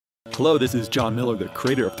Hello, this is Jon Miller, the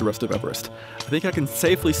creator of The Rest of Everest. I think I can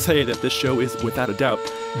safely say that this show is, without a doubt,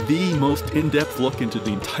 the most in-depth look into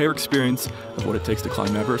the entire experience of what it takes to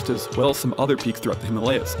climb Everest, as well as some other peaks throughout the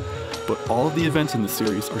Himalayas. But all of the events in this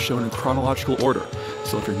series are shown in chronological order,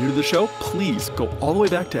 so if you're new to the show, please go all the way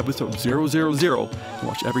back to episode 000 and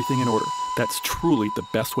watch everything in order. That's truly the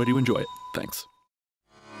best way to enjoy it. Thanks.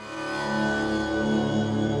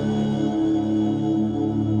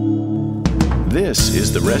 This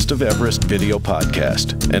is the Rest of Everest video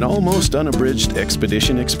podcast, an almost unabridged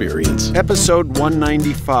expedition experience. Episode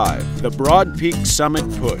 195, the Broad Peak Summit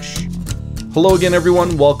Push. Hello again,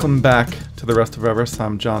 everyone. Welcome back to the Rest of Everest.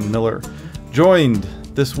 I'm Jon Miller. Joined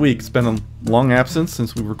this week, it's been a long absence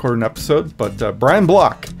since we recorded an episode, but Brian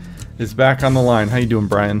Block is back on the line. How you doing,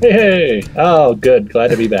 Brian? Hey! Oh, good.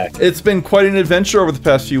 Glad to be back. It's been quite an adventure over the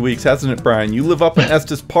past few weeks, hasn't it, Brian? You live up in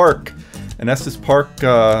Estes Park, and Estes Park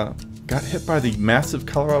got hit by the massive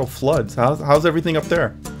Colorado floods. How's everything up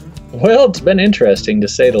there? Well, it's been interesting to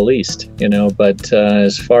say the least, but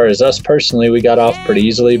as far as us personally, we got off pretty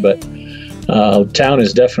easily, but town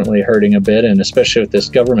is definitely hurting a bit, and especially with this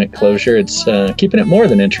government closure, it's keeping it more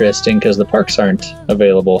than interesting because the parks aren't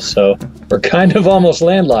available, so we're kind of almost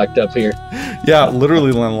landlocked up here. Yeah,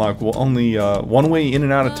 literally landlocked. Well, only one way in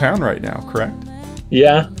and out of town right now, correct?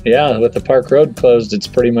 Yeah, with the park road closed, it's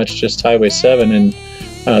pretty much just Highway 7, and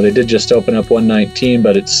they did just open up 119,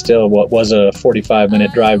 but it's still what was a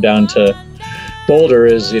 45-minute drive down to Boulder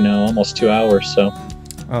is, almost 2 hours, so.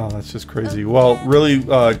 Oh, that's just crazy. Well, really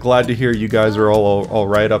glad to hear you guys are all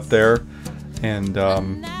right up there, and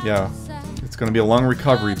yeah, it's going to be a long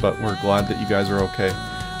recovery, but we're glad that you guys are okay.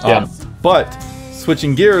 Yeah. But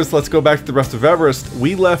switching gears, let's go back to the Rest of Everest.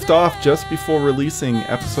 We left off just before releasing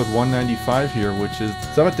episode 195 here, which is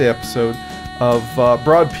the Summit Day episode of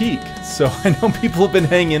Broad Peak. So I know people have been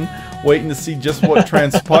hanging, waiting to see just what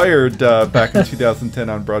transpired back in 2010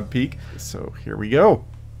 on Broad Peak. So here we go.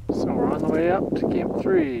 So we're on the way up to Camp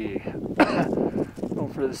 3.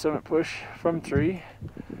 Going for the summit push from 3.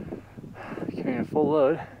 Carrying a full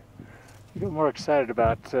load. I get more excited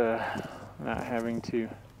about not having to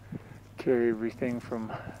carry everything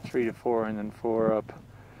from 3 to 4 and then 4 up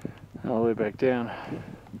all the way back down.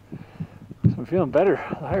 So I'm feeling better.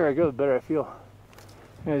 The higher I go, the better I feel.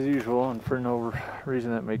 As usual, and for no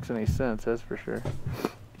reason that makes any sense, that's for sure.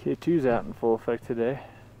 K2's out in full effect today.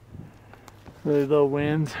 Really low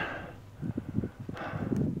winds.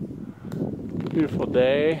 Beautiful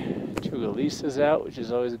day. Lisa's out, which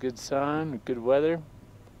is always a good sign. Good weather.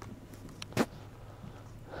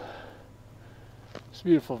 It's a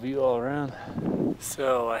beautiful view all around.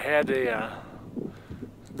 So I had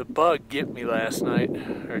the bug get me last night,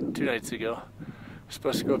 or 2 nights ago. I was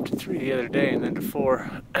supposed to go up to 3 the other day and then to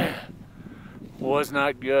 4. Was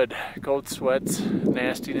not good. Cold sweats,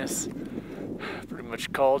 nastiness. Pretty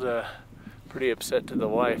much called pretty upset to the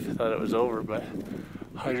wife. Thought it was over, but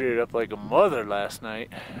hydrated up like a mother last night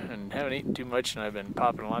and haven't eaten too much, and I've been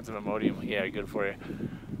popping lots of Imodium. Yeah, good for you.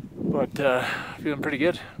 But feeling pretty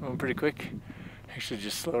good. Moving pretty quick. Actually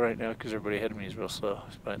just slow right now because everybody ahead of me is real slow,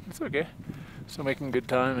 but it's okay. Still making good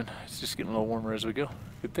time, and it's just getting a little warmer as we go.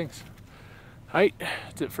 Good things. Alright,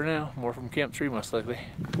 that's it for now. More from Camp 3 most likely.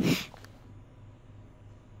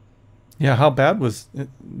 Yeah, how bad was it?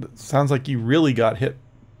 Sounds like you really got hit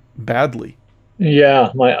badly.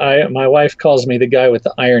 Yeah, my wife calls me the guy with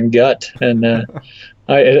the iron gut, and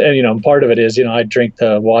part of it is, I drink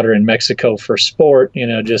the water in Mexico for sport,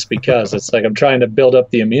 just because it's like I'm trying to build up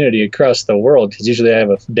the immunity across the world, because usually I have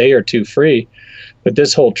a day or two free, but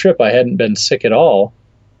this whole trip I hadn't been sick at all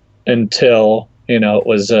until it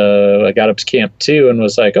was I got up to Camp 2 and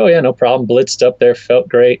was like, oh yeah, no problem, blitzed up there, felt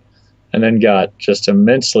great, and then got just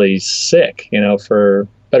immensely sick, for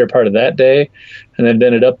better part of that day, and then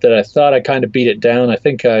ended up that I thought I kind of beat it down. I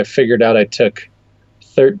think I figured out I took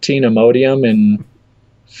 13 Imodium in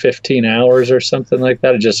 15 hours or something like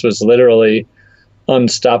that. It just was literally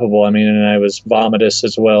unstoppable. I mean, and I was vomitous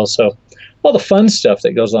as well. So all the fun stuff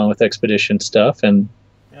that goes on with expedition stuff, and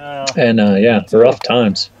rough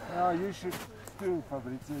times. No, you should do,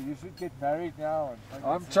 Fabrizio. You should get married now.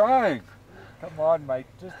 I'm trying. Come on, mate.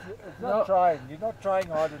 Just not trying. You're not trying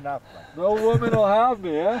hard enough, mate. No woman will have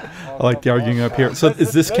me, eh? I like the arguing up here. So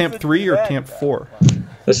is this Camp 3 or Camp 4?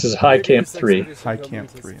 This is High Camp 3. High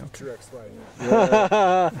Camp 3, okay.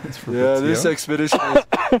 Yeah, this expedition is,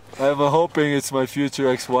 I'm hoping it's my future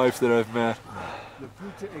ex-wife that I've met. The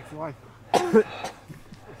future ex-wife.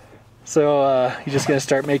 So, you just gonna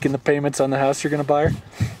start making the payments on the house you're gonna buy her?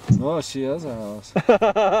 No, she has a house.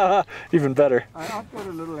 Even better. I've got a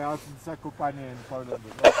little house in Zakopane in Poland.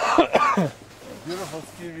 Beautiful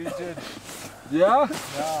ski region. Yeah?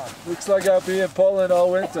 Yeah. Looks like I'll be in Poland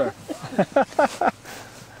all winter.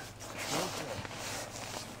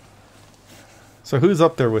 So who's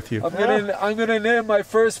up there with you? I'm gonna name my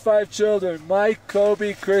first 5 children: Mike,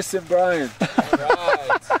 Kobe, Chris, and Brian.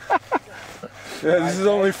 Right. Yeah, this is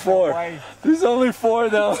only 4. This is only 4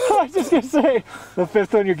 now. I was just gonna say, the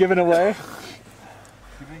 5th one you're giving away.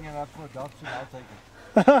 Giving it up for adoption, I'll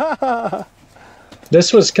take it.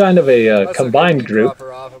 This was kind of a combined group. Drop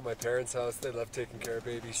her off at my parents' house. They love taking care of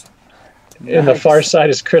babies. In the far side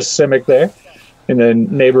is Chris Simic there. In the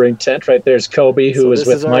neighboring tent, right there's Kobe, who was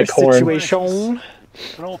with Mike Horn, Fabrizio,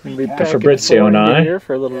 and I. Here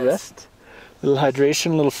for a little rest, a little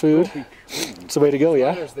hydration, a little food. It's the way to go, yeah?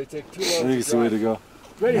 I think it's the way to go.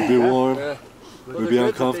 We'll be warm, we'll be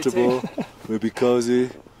uncomfortable, we'll be cozy.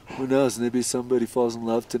 Who knows, maybe somebody falls in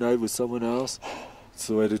love tonight with someone else. It's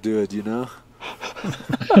the way to do it, you know?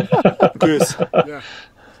 Chris,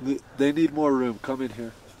 they need more room. Come in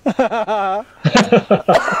here.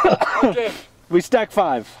 Okay. We stack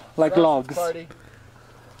 5, like logs.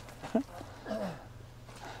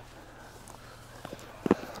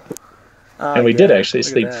 And we did actually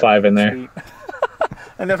sleep 5 in there.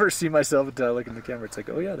 I never see myself until I look in the camera. It's like,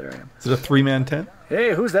 oh yeah, there I am. Is it a 3-man tent?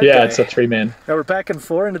 Hey, who's that Yeah, guy? it's a 3-man. Now we're packing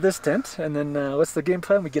 4 into this tent, and then what's the game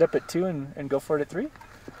plan? We get up at 2 and go for it at 3?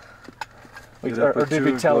 Or did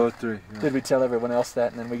we tell? Did we tell everyone else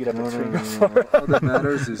that, and then we get up at 3 and go for it? All that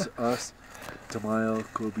matters is us, Tamayo,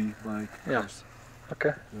 Kobe, Mike. Yeah. Us.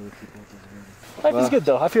 Okay. Life is good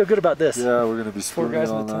though. I feel good about this. Yeah, we're gonna be 4 spooning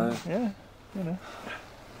guys all in the night. tent. Yeah, you know.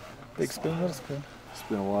 Big spoon, little spoon. It's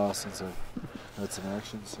been a while since I've had some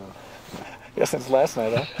action, so. Yeah, since last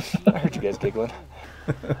night, huh? I heard you guys giggling.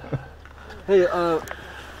 Hey,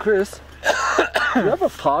 Chris, you have a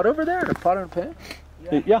pot over there? A pot and a pan?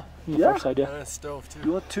 Yeah. Yeah. Side, yeah. And a stove too.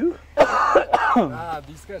 You want 2?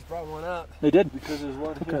 These guys brought one up. They did. Because there's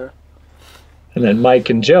one here. And then Mike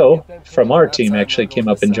and Joe from our team actually came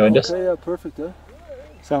up and joined us. Okay, yeah, perfect, eh?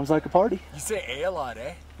 Sounds like a party. You say A a lot,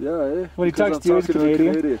 eh? Yeah, eh? When he talks to you, he's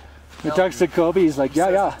Canadian. When he talks to Kobe, he's like,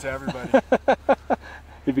 yeah. To everybody.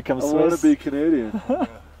 He becomes I Swiss. want to be Canadian. I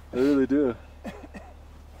really do.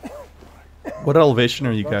 What elevation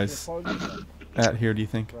are you guys at here, do you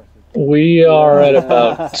think? We are at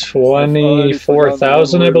about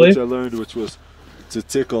 24,000, I believe. Which I learned, which was to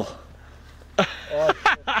tickle. I'm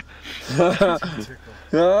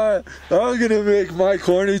gonna make Mike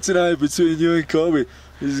horny tonight between you and Kobe.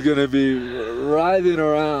 He's gonna be writhing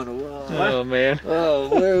around. Oh man. Oh,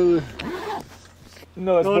 where?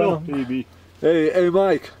 No, baby. Hey,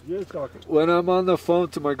 Mike. Yes, doctor. When I'm on the phone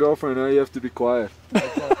to my girlfriend, now you have to be quiet.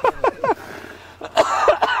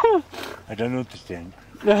 I don't understand.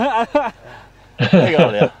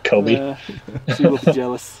 Kobe. She looks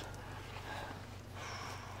jealous.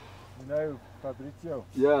 You know, Fabrizio.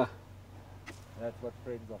 Yeah. That's what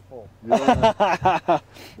friends are for. Yeah.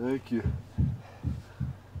 Thank you.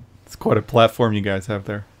 It's quite a platform you guys have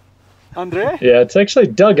there. Andre? Yeah, it's actually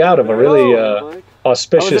dug out of a really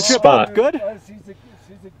auspicious spot. Good? She's a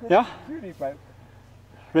good Yeah? cutie, but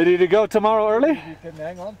Ready to go tomorrow early? you can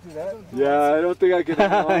hang on to that. Yeah, I don't think I can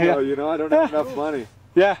hang on though, you know, I don't have enough money.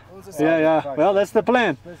 Yeah. Yeah. Well, that's the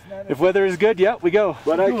plan. If weather is good, yeah, we go.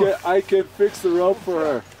 But I can fix the rope for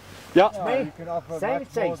her. Yeah. You can offer much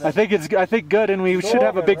more than I think good, and we should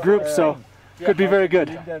have a big group, so could be very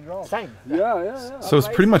good. Yeah. So is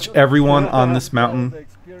pretty much everyone on this mountain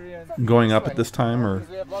going up at this time, or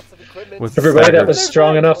was Everybody that was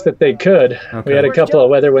strong enough that they could. We had a couple of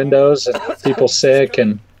weather windows and people sick,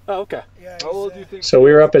 and Oh, okay. so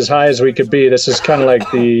we were up as high as we could be. This is kind of like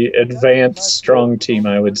the advanced strong team,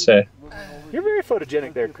 I would say. You're very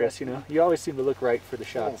photogenic there, Chris. You know, you always seem to look right for the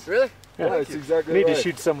shots. Really? Yeah, that's exactly need right. to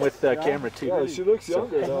shoot some with camera too. Yeah, she looks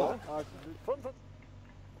younger though.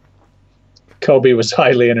 Kobe was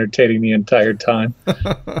highly entertaining the entire time.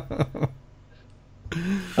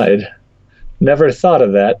 I'd never thought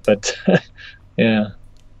of that, but yeah.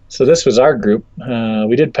 So this was our group.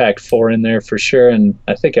 We did pack 4 in there for sure, and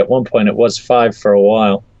I think at one point it was 5 for a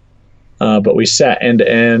while. But we sat end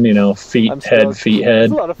to end, you know, feet head. It's a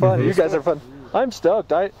lot of fun. You guys are fun. I'm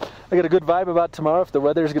stoked. I got a good vibe about tomorrow. If the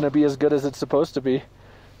weather's going to be as good as it's supposed to be,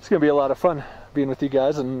 it's going to be a lot of fun being with you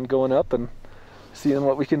guys and going up and seeing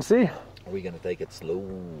what we can see. We're gonna take it slow.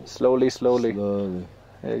 Slowly. Slowly.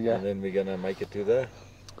 There you go. And then we're gonna make it to the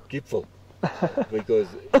Gipfel. Because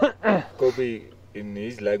Kobe, in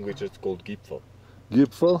his language, it's called Gipfel.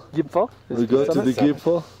 Gipfel? We go to the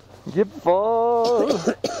Gipfel?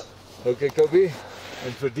 Gipfel! Okay, Kobe.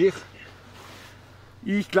 Und für dich?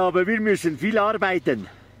 Ich glaube, wir müssen viel arbeiten.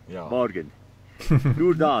 Ja. Morgen.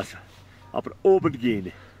 Nur das. Aber oben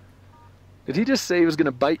gehen. Did he just say he was going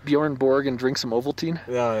to bite Bjorn Borg and drink some Ovaltine?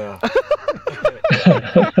 Yeah.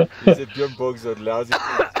 He said Bjorn Borg's a lousy.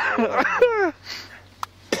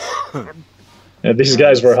 Yeah, these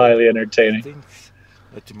guys were highly entertaining. I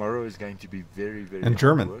think tomorrow is going to be very, very And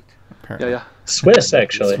German, hard work. apparently. Yeah. Swiss,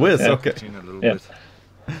 actually. Swiss, yeah. okay. Yeah.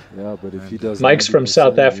 Yeah, but if he does... Mike's from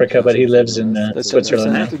South Africa, but he lives in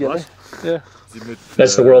Switzerland now. Together. Yeah.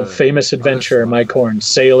 That's the world famous adventurer, Mike Horn.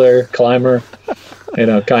 Sailor, climber,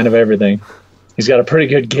 kind of everything. He's got a pretty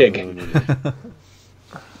good gig.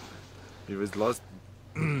 He was last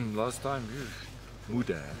time,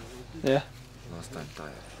 Muda. Yeah. Last time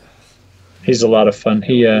tired. He's a lot of fun.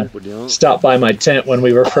 He stopped by my tent when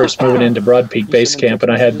we were first moving into Broad Peak Base Camp,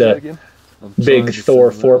 and I had the big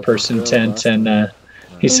Thor 4-person tent, and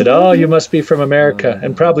he said, "Oh, you must be from America,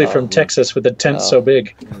 and probably from Texas with a tent so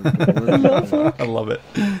big." I love it.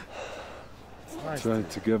 Trying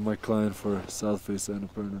to get my client for South Face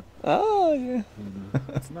Annapurna. Oh, yeah.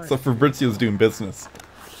 So Fabrizio's doing business.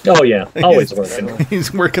 Oh, yeah. Always working.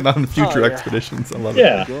 He's working on future expeditions. I love it.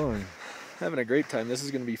 Yeah. Having a great time. This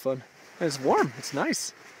is going to be fun. And it's warm. It's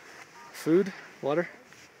nice. Food, water.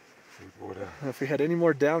 Water. If we had any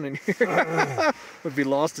more down in here, we'd be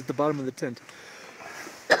lost at the bottom of the tent.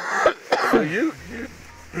 So you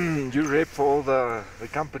rep for all the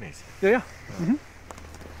companies? Yeah. Mm-hmm.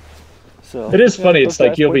 So, It is funny. It's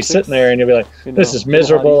like you'll be sitting there and you'll be like, "This is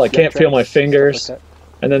miserable. I can't feel my fingers."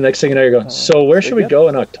 And then next thing you know, you're going, "So where should we go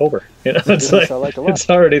in October?" It's like it's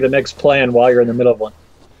already the next plan while you're in the middle of one.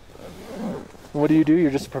 What do you do? You're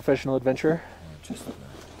just a professional adventurer? Just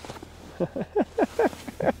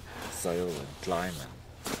sail and climb.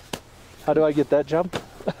 How do I get that jump?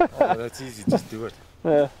 Oh, that's easy. Just do it.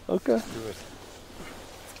 Yeah, okay. Just do it.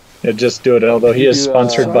 Yeah, just do it. Although he is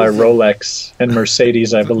sponsored by Rolex and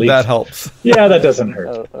Mercedes, I believe. That helps. Yeah, that doesn't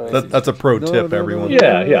hurt. That's a pro tip, everyone.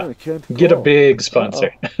 Yeah. Get a big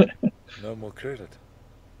sponsor. No more credit.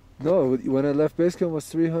 No, when I left base camp it was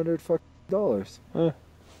 $300.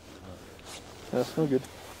 That's no good.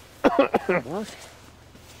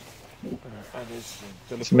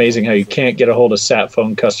 It's amazing how you can't get a hold of sat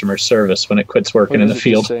phone customer service when it quits working in the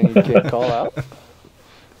field. Saying you can't call out?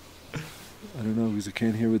 I don't know because I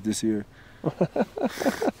can't hear with this ear.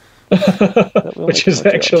 Which is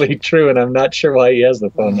actually true, and I'm not sure why he has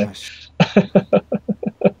the phone there.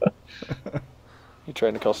 You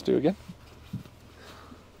trying to call Stu again?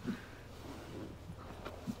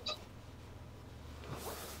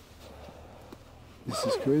 This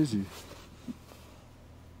is crazy.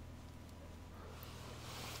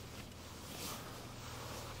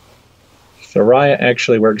 Thoraya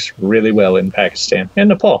actually works really well in Pakistan and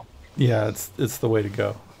Nepal. Yeah, it's the way to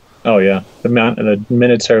go. Oh yeah, the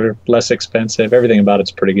minutes are less expensive. Everything about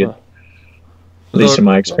it's pretty good. At least in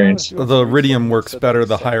my experience. The iridium works better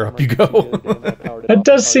the higher up you go. That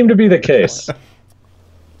does seem to be the case.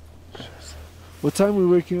 What time are we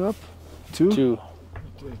waking up? 2? 2.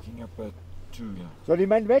 Waking up at 2, yeah. Soll ich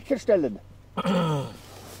meinen Wecker stellen?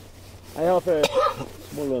 I have a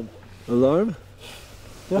small one. Alarm?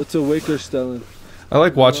 Yeah. What's a waker stellen? I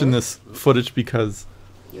like watching this footage because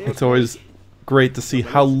it's always great to see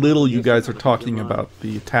how little you guys are talking about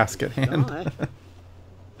the task at hand.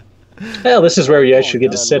 Well, this is where you actually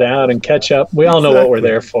get to sit down and catch up. We all know what we're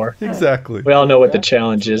there for. Exactly. We all know what the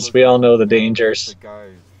challenge is. We all know the dangers.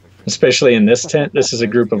 Especially in this tent, this is a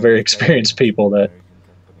group of very experienced people that,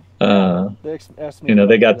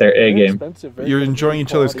 they got their A game. You're enjoying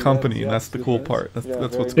each other's company, and that's the cool part.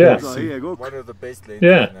 That's what's cool to see. One of the best lanes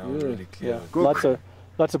Yeah. now, really clear.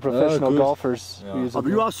 Lots of professional golfers use it. Aber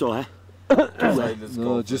you also, eh?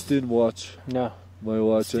 No, just didn't watch. No. My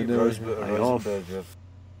watch. Steve I never. Rosenberg,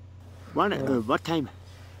 What time?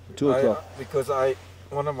 2 o'clock. Because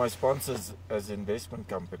one of my sponsors has an investment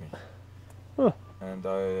company. Huh. And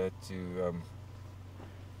I had to,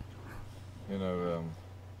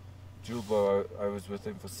 Julbo, I was with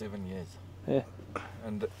him for 7 years. Yeah.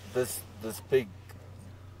 And this big,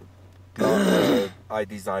 I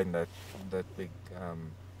designed that big,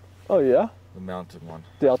 Oh yeah? the mountain one.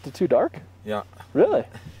 The Altitude Arc? Yeah. Really?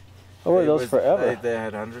 Oh, were those forever? They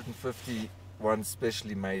had 150 ones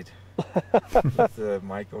specially made with the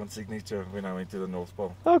Micron signature when I went to the North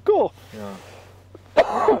Pole. Oh, cool. Yeah.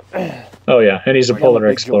 Oh yeah, and he's a polar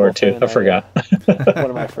explorer too. I forgot. One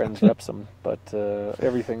of my friends reps them, but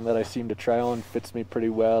everything that I seem to try on fits me pretty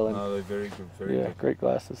well. And they're very good, very good. Great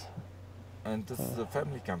glasses. And this is a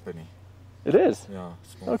family company. It is? Yeah,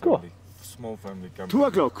 small cool. Family, small family company. 2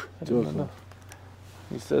 o'clock. 2 o'clock.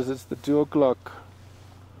 He says it's the 2 o'clock.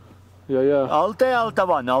 Yeah. Alta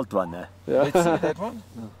one, alt one. Eh? Yeah. Let's see that one.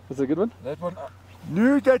 That's a good one? That one.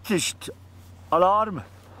 Nu, dat is alarm.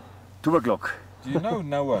 2 o'clock. Do you know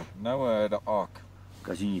Noah? Noah had an ark.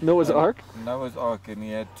 Noah's Ark? Noah's Ark, and he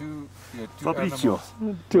had two Fabrizio.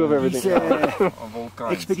 animals. 2 of everything. Of all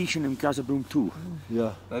kinds. Expedition in Casablanca 2.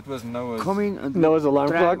 Yeah. That was Noah's. Coming and Noah's alarm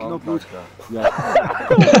track, clock? no good. Yeah.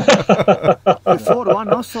 Before one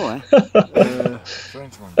also, eh?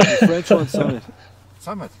 French one. The French one, Summit.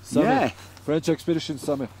 Summit. Yeah. French Expedition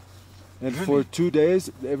Summit. And Really? for 2 days,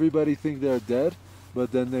 everybody think they're dead,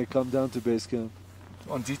 but then they come down to base camp.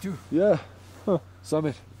 On G2. Yeah.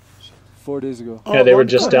 Summit. 4 days ago. Yeah, they were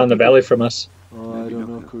just down the valley from us. Oh, I don't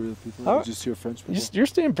know Korean people. How- I just hear French people. You're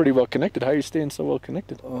staying pretty well connected. How are you staying so well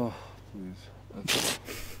connected? Oh, please.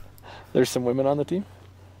 There's some women on the team?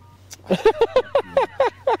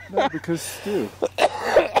 No, because Stu.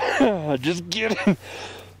 Just kidding.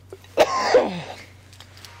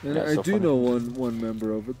 And Yeah, I so do funny. know one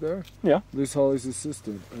member over there. Yeah. Liz Holly's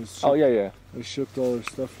assistant. Oh, yeah. I shipped all her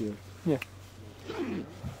stuff here. Yeah.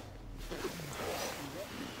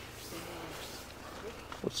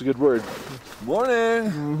 What's a good word? Morning!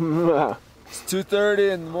 It's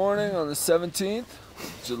 2:30 in the morning on the 17th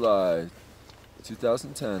of July,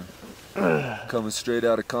 2010. Coming straight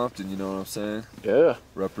out of Compton, you know what I'm saying? Yeah.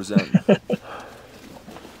 Representing.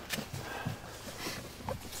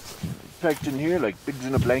 Packed in here like pigs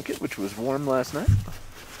in a blanket, which was warm last night.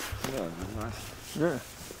 Yeah, it was nice.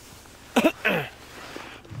 Yeah.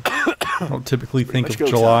 I don't typically think much of go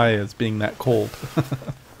July as being that cold.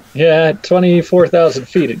 Yeah, at 24,000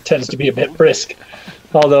 feet, it tends to be a bit brisk.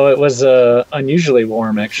 Although it was unusually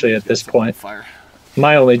warm, actually, at this point.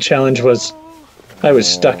 My only challenge was I was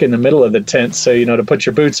stuck in the middle of the tent, so, you know, to put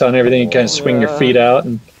your boots on and everything, you kind of swing your feet out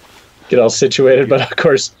and get all situated. But, of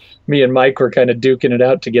course, me and Mike were kind of duking it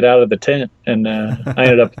out to get out of the tent. And I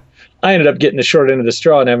ended up getting the short end of the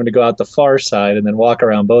straw and having to go out the far side and then walk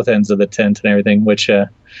around both ends of the tent and everything, which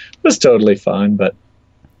was totally fine. But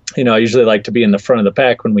you know, I usually like to be in the front of the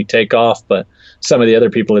pack when we take off, but some of the other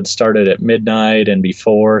people had started at midnight and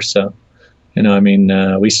before. So, you know, I mean,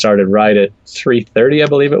 we started right at 3:30, I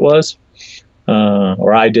believe it was,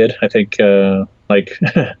 or I did. I think,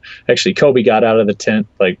 actually, Kobe got out of the tent.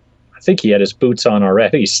 Like, I think he had his boots on already. I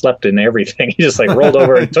think he slept in everything. He just like rolled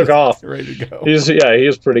over and took off. Ready to go. He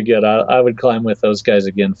was pretty good. I would climb with those guys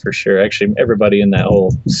again for sure. Actually, everybody in that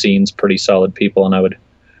whole scene's pretty solid people, and I would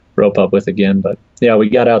rope up with again. But yeah, we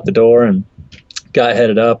got out the door and got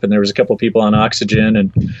headed up, and there was a couple people on oxygen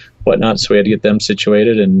and whatnot, so we had to get them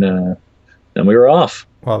situated, and then we were off.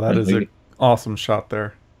 Wow, that is an awesome shot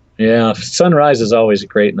there. Yeah, sunrise is always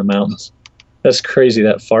great in the mountains. That's crazy,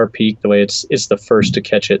 that far peak, the way it's the first to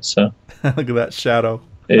catch it. So Look at that shadow.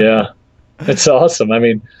 Yeah, it's awesome. I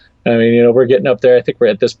mean, you know, we're getting up there. I think we're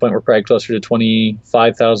at this point, we're probably closer to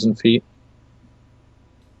 25,000 feet.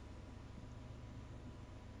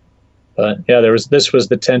 But yeah, this was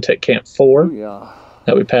the tent at Camp 4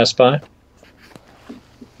 that we passed by.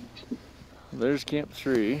 There's Camp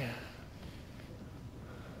 3.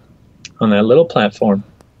 On that little platform.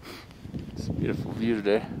 It's a beautiful view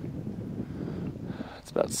today.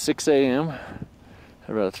 It's about 6 a.m.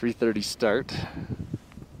 About a 3:30 start.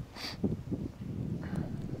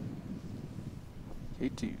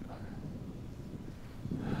 K2.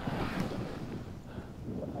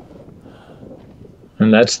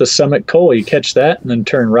 And that's the summit col. You catch that and then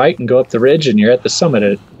turn right and go up the ridge, and you're at the summit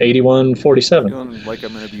at 8147. Feeling like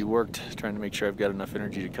I'm going to be worked, trying to make sure I've got enough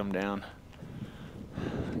energy to come down.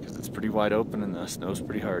 Because it's pretty wide open and the snow's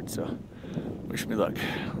pretty hard, so wish me luck.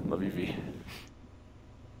 Love you, V.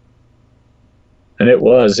 And it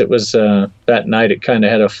was that night, it kind of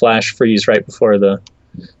had a flash freeze right before the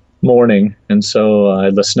morning, and so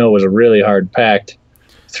the snow was really hard packed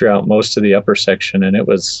throughout most of the upper section, and it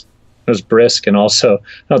was brisk. And also, I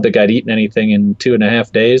don't think I'd eaten anything in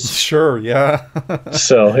 2.5 days. Sure, yeah.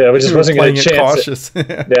 So yeah, we just wasn't going to chance cautious.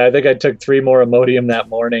 Yeah, I think I took 3 more Imodium that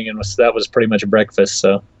morning, and that was pretty much breakfast.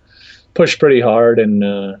 So pushed pretty hard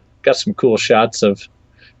and got some cool shots of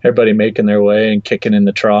everybody making their way and kicking in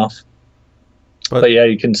the trough. But yeah,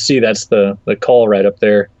 you can see that's the col right up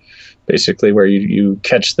there, basically where you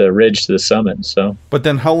catch the ridge to the summit. So. But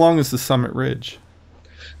then, how long is the summit ridge?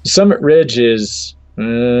 The summit ridge is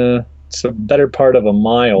it's a better part of a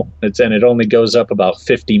mile. And it only goes up about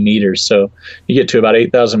 50 meters. So you get to about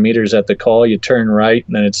 8,000 meters at the col. You turn right,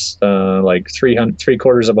 and then it's like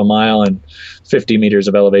 3/4 of a mile and 50 meters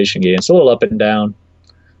of elevation gain. It's a little up and down,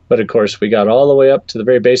 but of course we got all the way up to the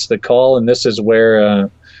very base of the col, and this is where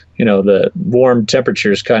you know, the warm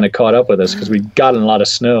temperatures kind of caught up with us because we'd gotten a lot of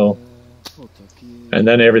snow, and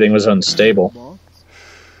then everything was unstable.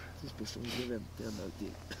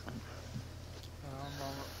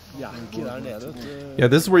 Yeah,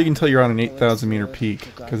 this is where you can tell you're on an 8,000 meter peak,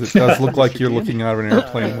 because it does look like you're looking out of an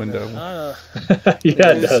airplane window.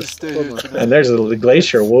 Yeah, it does. And there's the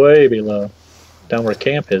glacier way below, down where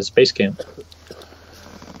camp is, base camp.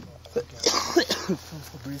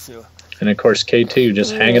 And of course K2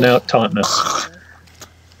 just hanging out, taunting us.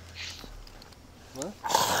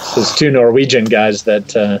 Those two Norwegian guys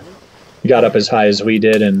that got up as high as we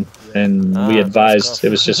did, and we advised it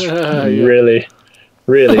was just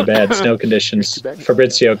really bad snow conditions.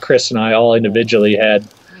 Fabrizio, Chris, and I all individually had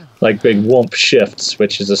like big WHOMP shifts,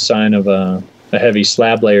 which is a sign of a heavy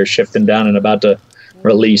slab layer shifting down and about to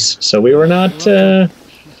release. So we were not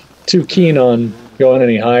too keen on going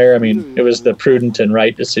any higher. I mean, it was the prudent and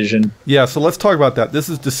right decision. Yeah, so let's talk about that. This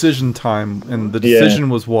is decision time, and the decision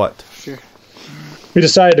was what? We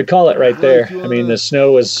decided to call it right there. I mean, the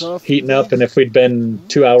snow was heating up, and if we'd been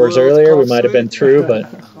 2 hours earlier, we might have been through, but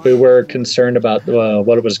we were concerned about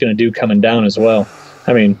what it was going to do coming down as well.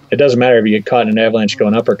 I mean, it doesn't matter if you get caught in an avalanche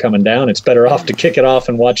going up or coming down. It's better off to kick it off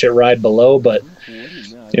and watch it ride below, but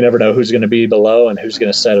you never know who's going to be below and who's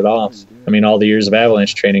going to set it off. I mean, all the years of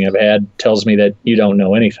avalanche training I've had tells me that you don't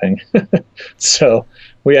know anything. So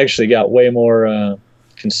we actually got way more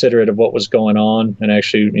considerate of what was going on, and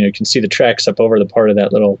actually, you can see the tracks up over the part of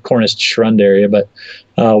that little Cornish Schrund area, but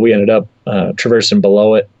we ended up traversing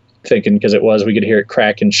below it, thinking because we could hear it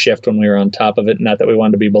crack and shift when we were on top of it. Not that we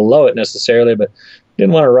wanted to be below it necessarily, but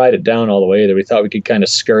didn't want to ride it down all the way either. We thought we could kind of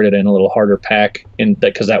skirt it in a little harder pack,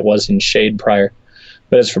 because that was in shade prior.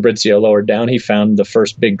 But as Fabrizio lowered down, he found the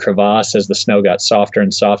first big crevasse as the snow got softer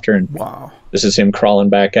and softer, and wow, this is him crawling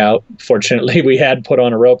back out. Fortunately, we had put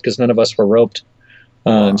on a rope because none of us were roped.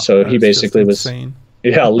 And so he basically was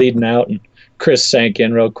leading out, and Chris sank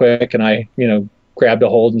in real quick, and I grabbed a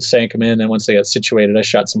hold and sank him in. And once they got situated, I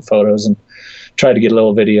shot some photos and tried to get a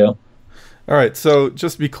little video. All right, so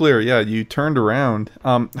just to be clear, you turned around.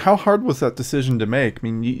 How hard was that decision to make? I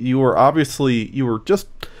mean, you were just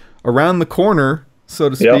around the corner, so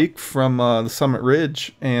to speak, from the summit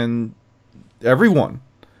ridge, and everyone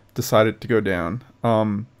decided to go down.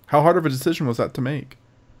 How hard of a decision was that to make?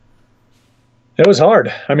 It was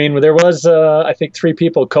hard. I mean, there was, I think, 3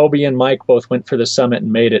 people. Kobe and Mike both went for the summit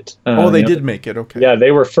and made it. They did make it. Okay. Yeah, they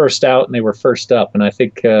were first out and they were first up. And I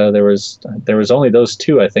think there was only those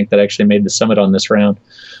 2, I think, that actually made the summit on this round.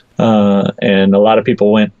 And a lot of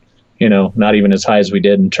people went, not even as high as we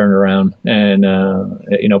did, and turned around. And,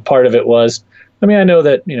 part of it was, I mean, I know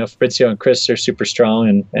that, Fabrizio and Chris are super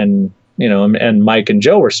strong, and Mike and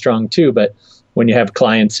Joe were strong too. But when you have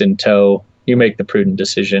clients in tow, you make the prudent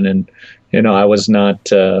decision. And, I was not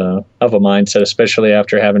of a mindset, especially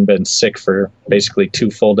after having been sick for basically 2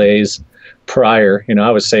 full days prior.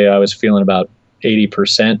 I would say I was feeling about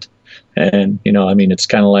 80%. And, I mean, it's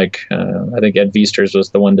kind of like, I think Ed Viesters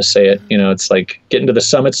was the one to say it. It's like getting to the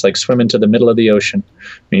summits, like swimming to the middle of the ocean.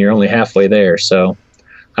 I mean, you're only halfway there. So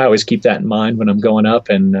I always keep that in mind when I'm going up.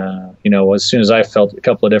 And, as soon as I felt a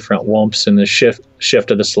couple of different whomps in the shift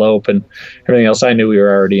of the slope and everything else, I knew we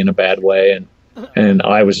were already in a bad way. And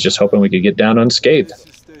I was just hoping we could get down unscathed.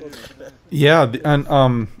 Yeah, and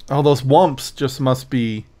all those whomps just must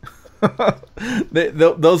be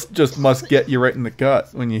those just must get you right in the gut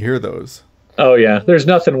when you hear those. Oh yeah, there's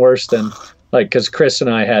nothing worse than because Chris and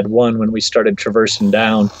I had one when we started traversing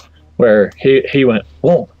down where he went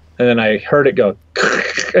whoa, and then I heard it go,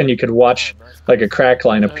 and you could watch like a crack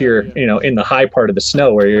line appear, in the high part of the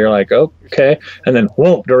snow where you're like, okay, and then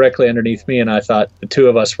whoop, directly underneath me, and I thought the 2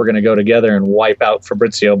 of us were going to go together and wipe out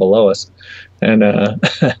Fabrizio below us, and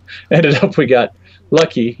ended up we got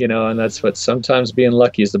lucky, and that's what sometimes being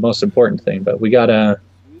lucky is the most important thing. But we ended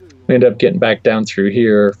up getting back down through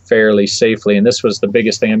here fairly safely, and this was the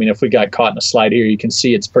biggest thing. I mean, if we got caught in a slide here, you can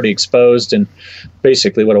see it's pretty exposed, and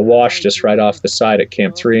basically would have washed us right off the side at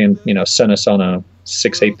Camp 3 and sent us on a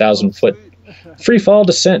 8,000 foot free fall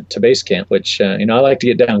descent to base camp, which I like to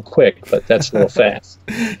get down quick, but that's a little fast.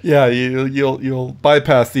 Yeah, you'll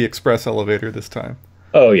bypass the express elevator this time.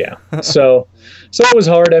 Oh yeah. So it was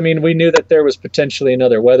hard. I mean, we knew that there was potentially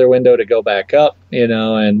another weather window to go back up,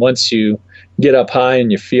 and once you get up high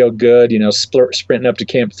and you feel good, sprinting up to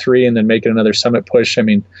Camp 3 and then making another summit push. I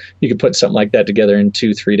mean, you could put something like that together in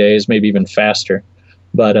 2-3 days, maybe even faster.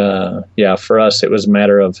 But for us, it was a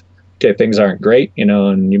matter of, okay, things aren't great,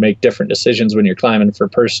 and you make different decisions when you're climbing for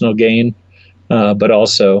personal gain. But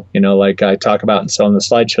also, like I talk about in some of the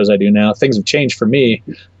slideshows I do now, things have changed for me.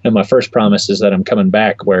 And my first promise is that I'm coming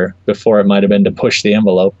back, where before it might have been to push the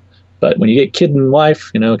envelope. But when you get kid and wife,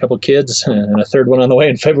 a couple kids and a 3rd one on the way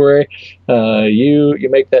in February, you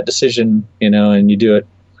make that decision, and you do it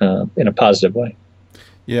in a positive way.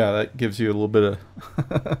 Yeah, that gives you a little bit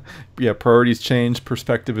of yeah, priorities change.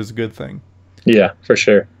 Perspective is a good thing. Yeah, for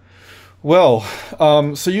sure. Well,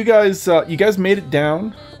 so you guys made it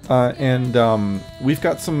down, and we've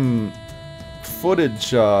got some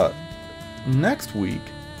footage next week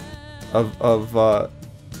of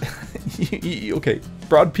okay,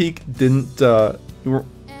 Broad Peak didn't you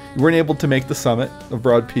weren't able to make the summit of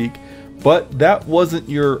Broad Peak, but that wasn't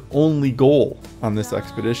your only goal on this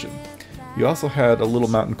expedition. You also had a little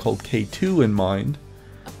mountain called K2 in mind.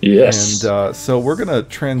 Yes. And so we're gonna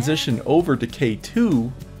transition over to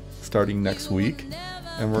K2 starting next week,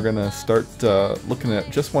 and we're gonna start looking at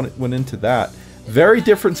just went into that. Very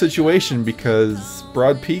different situation because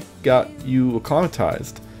Broad Peak got you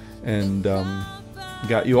acclimatized and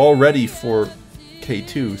got you all ready for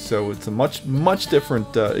K2. So it's a much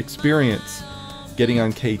different experience getting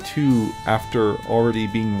on K2 after already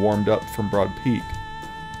being warmed up from Broad Peak.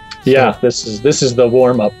 Yeah, this is the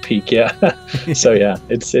warm-up peak. Yeah. So yeah,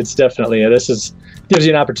 it's definitely gives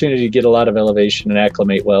you an opportunity to get a lot of elevation and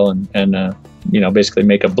acclimate well, and you know, basically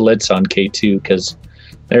make a blitz on K2, because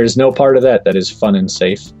there is no part of that is fun and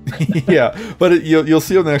safe. Yeah, but you'll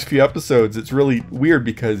see on the next few episodes, it's really weird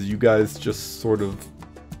because you guys just sort of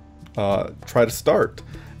try to start,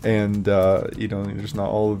 and you know, there's not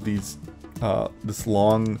all of these this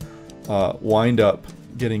long wind up,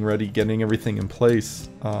 getting ready, getting everything in place,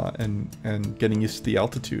 and getting used to the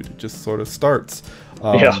altitude. It just sort of starts,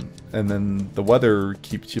 and then the weather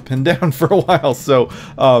keeps you pinned down for a while. So,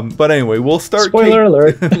 but anyway, we'll start. Spoiler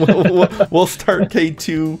alert! we'll start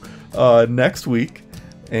K2 next week,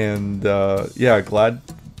 and yeah, glad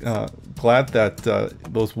that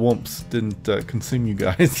those WHOMPs didn't consume you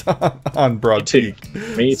guys on Broad Peak.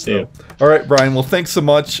 Me too. All right, Brian. Well, thanks so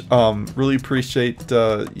much. Really appreciate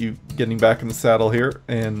you getting back in the saddle here,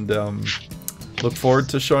 and look forward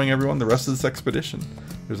to showing everyone the rest of this expedition.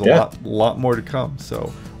 There's a lot more to come.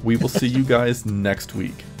 So we will see you guys next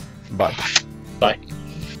week. Bye. Bye.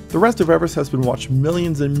 The Rest of Everest has been watched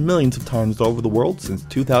millions and millions of times all over the world since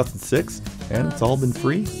 2006, and it's all been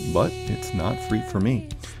free, but it's not free for me.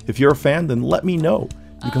 If you're a fan, then let me know.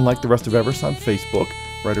 You can like The Rest of Everest on Facebook,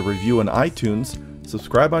 write a review on iTunes,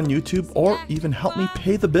 subscribe on YouTube, or even help me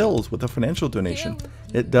pay the bills with a financial donation.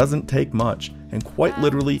 It doesn't take much, and quite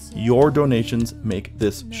literally, your donations make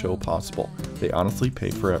this show possible. They honestly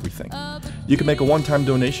pay for everything. You can make a one-time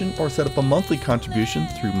donation or set up a monthly contribution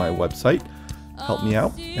through my website. Help me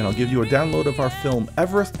out, and I'll give you a download of our film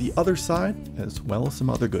Everest: The Other Side, as well as some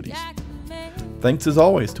other goodies. Thanks as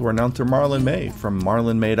always to our announcer Marlon May from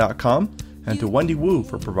marlonmay.com, and to Wendy Wu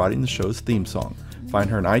for providing the show's theme song. Find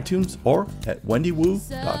her on iTunes or at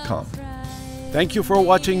wendywoo.com. Thank you for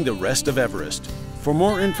watching The Rest of Everest. For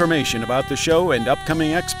more information about the show and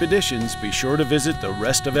upcoming expeditions, be sure to visit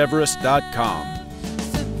therestofeverest.com.